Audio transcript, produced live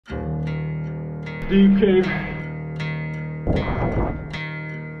deep cave. I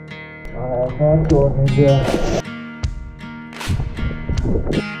am not going in there.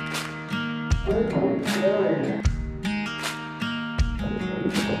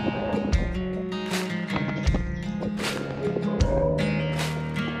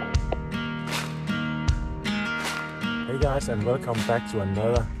 Hey guys, and welcome back to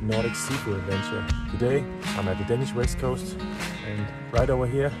another Nordic seafood adventure. Today I'm at the Danish west coast, and right over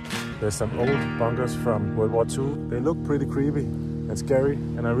here there's some old bunkers from World War II. They look pretty creepy and scary,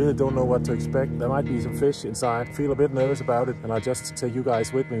 and I really don't know what to expect. There might be some fish inside. I feel a bit nervous about it, and I'll just take you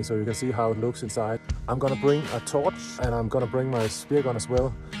guys with me so you can see how it looks inside. I'm gonna bring a torch, and I'm gonna bring my spear gun as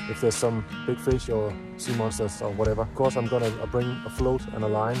well if there's some big fish or sea monsters or whatever. Of course I'm gonna bring a float and a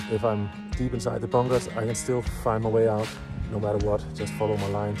line. If I'm deep inside the bunkers, I can still find my way out no matter what. Just follow my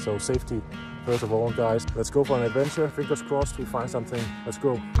line. So safety first of all, guys. Let's go for an adventure. Fingers crossed we find something. Let's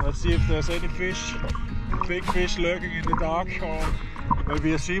go. Let's see if there's any fish, big fish lurking in the dark, or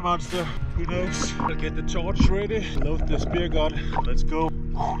maybe a sea monster. Who knows? I'll get the torch ready, load the spear gun. Let's go.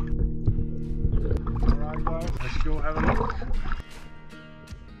 Alright guys, let's go have a look.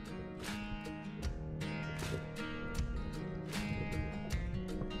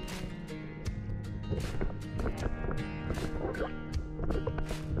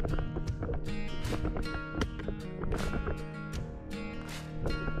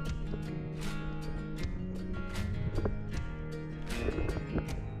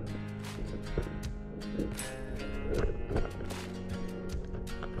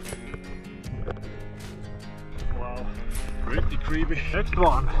 Wow, pretty creepy. Next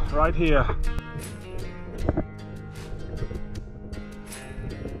one, right here.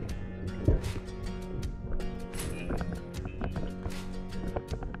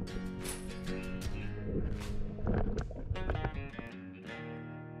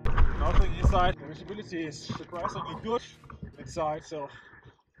 Nothing inside. The visibility is surprisingly good inside, so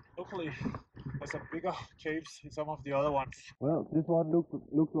hopefully there's some bigger caves in some of the other ones. Well, this one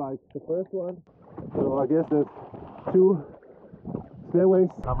looked like the first one, so I guess there's two stairways.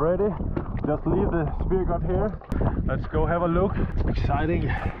 I'm ready. Just leave the spear gun here. Let's go have a look.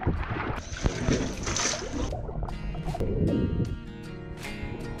 Exciting.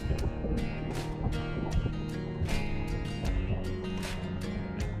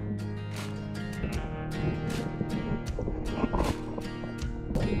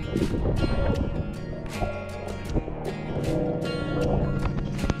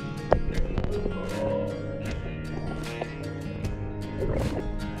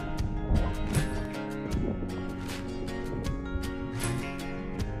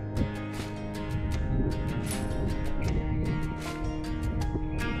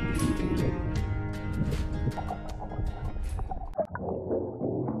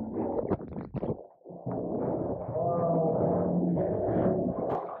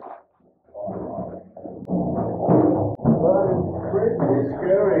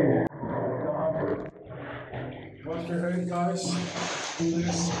 Scary. Watch your head, guys. Do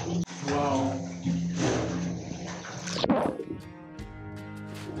this. Wow.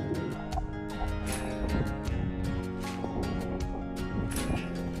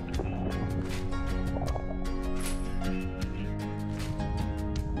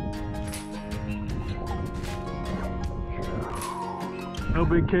 No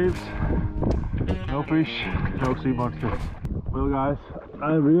big caves, no fish, no sea monsters. Well guys,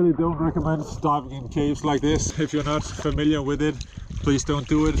 I really don't recommend diving in caves like this. If you're not familiar with it, please don't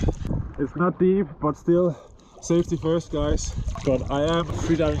do it. It's not deep, but still safety first, guys. But I am a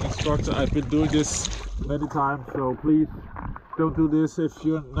freediving instructor. I've been doing this many times, so please don't do this if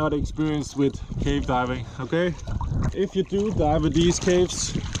you're not experienced with cave diving, okay? If you do dive in these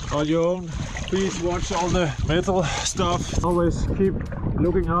caves on your own, please watch all the metal stuff. Always keep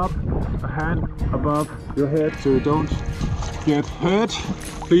looking up, a hand above your head so you don't get hurt.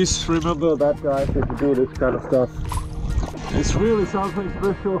 Please remember that, guys, if you do this kind of stuff. It's really something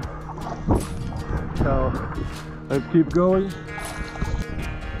special. So let's keep going.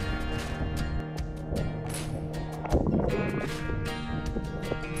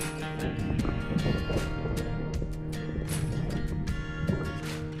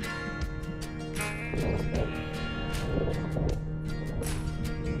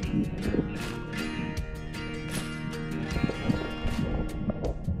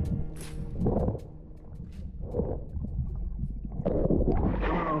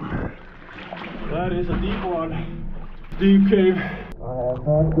 That is a deep one. Deep cave. I am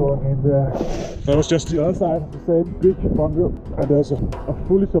not going in there. That was just the other side of the same big bunker, and there's a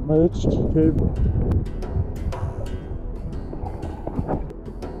fully submerged cave.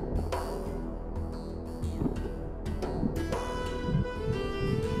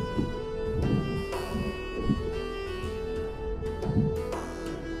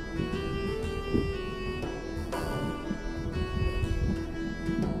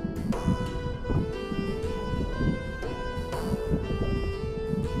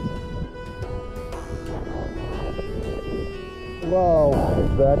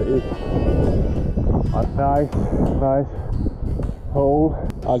 that is a nice hole.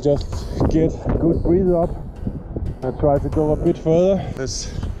 I'll just get a good breathe up and try to go a bit further.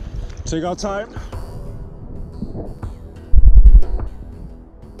 Let's take our time.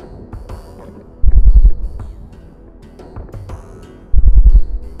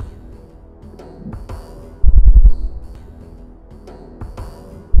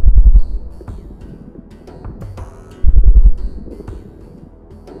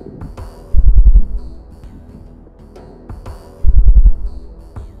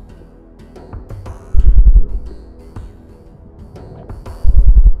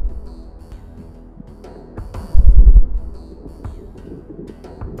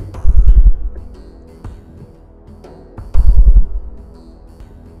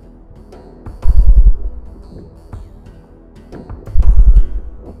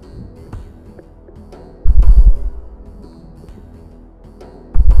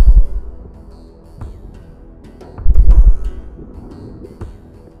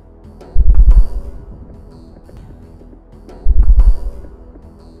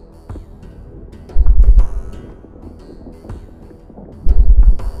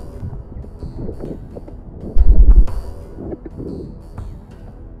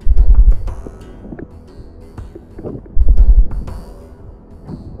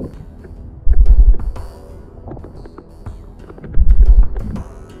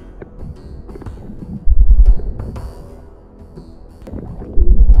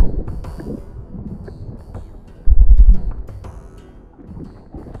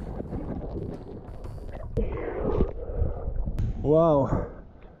 Wow,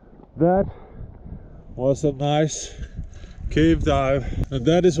 that was a nice cave dive, and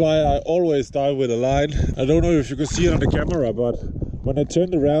that is why I always dive with a line. I don't know if you can see it on the camera, but when I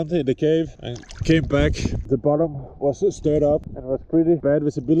turned around in the cave and came back, the bottom was stirred up and was pretty bad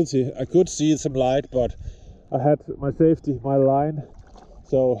visibility. I could see some light, but I had my safety, my line,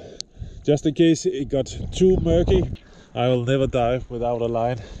 so just in case it got too murky, I will never dive without a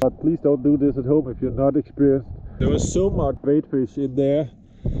line. But please don't do this at home if you're not experienced. There was so much bait fish in there.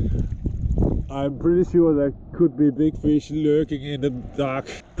 I'm pretty sure there could be big fish lurking in the dark.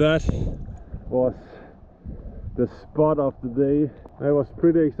 That was the spot of the day. That was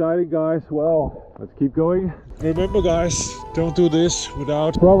pretty exciting, guys. Well, let's keep going. Remember, guys, don't do this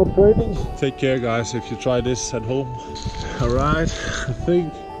without proper training. Take care, guys, if you try this at home. Alright, I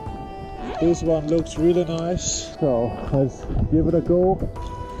think this one looks really nice. So let's give it a go.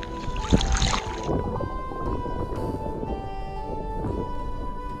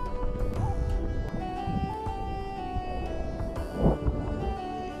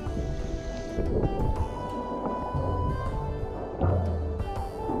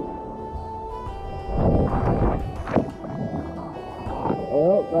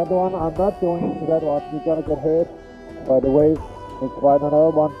 Well, that one, I'm not going into that one. You're gonna get hurt by the wave. Let's find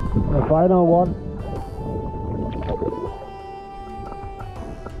another one. The final one.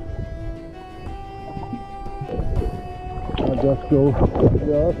 I'll just go to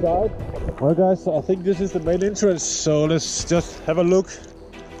the other side. Well, guys, I think this is the main entrance, so let's just have a look.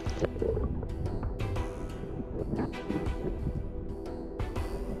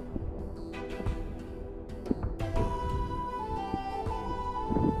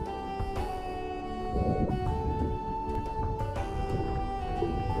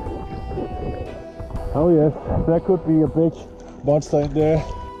 Oh yes, there could be a big monster in there.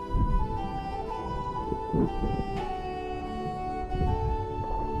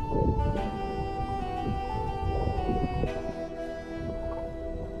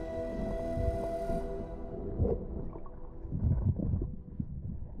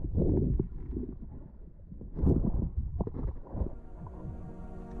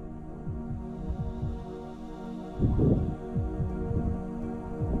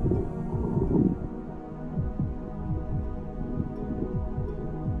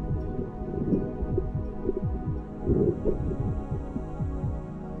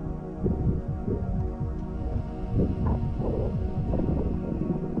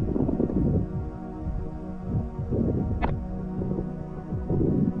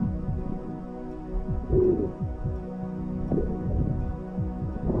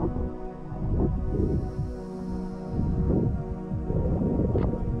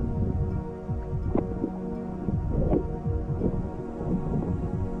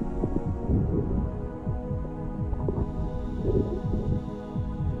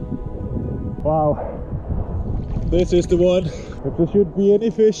 Wow, this is the one. If there should be any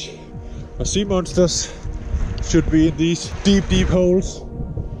fish or sea monsters, should be in these deep holes.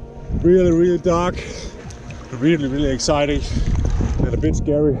 Really dark, really exciting. and a bit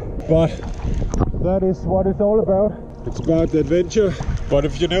scary. But that is what it's all about. It's about the adventure. But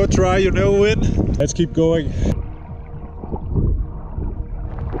if you never try, you never win. Let's keep going.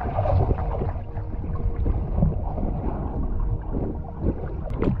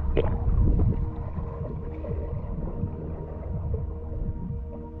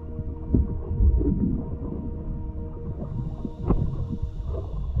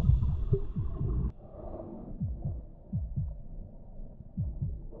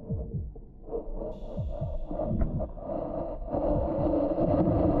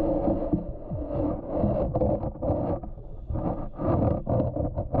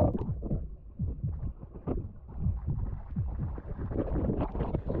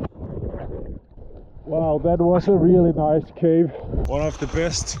 Wow, that was a really nice cave. One of the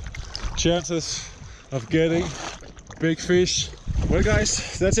best chances of getting big fish. Well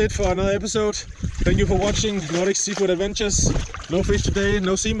guys, that's it for another episode. Thank you for watching Nordic Seafood Adventures. No fish today,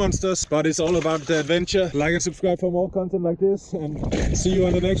 no sea monsters, but it's all about the adventure. Like and subscribe for more content like this, and see you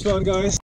on the next one, guys.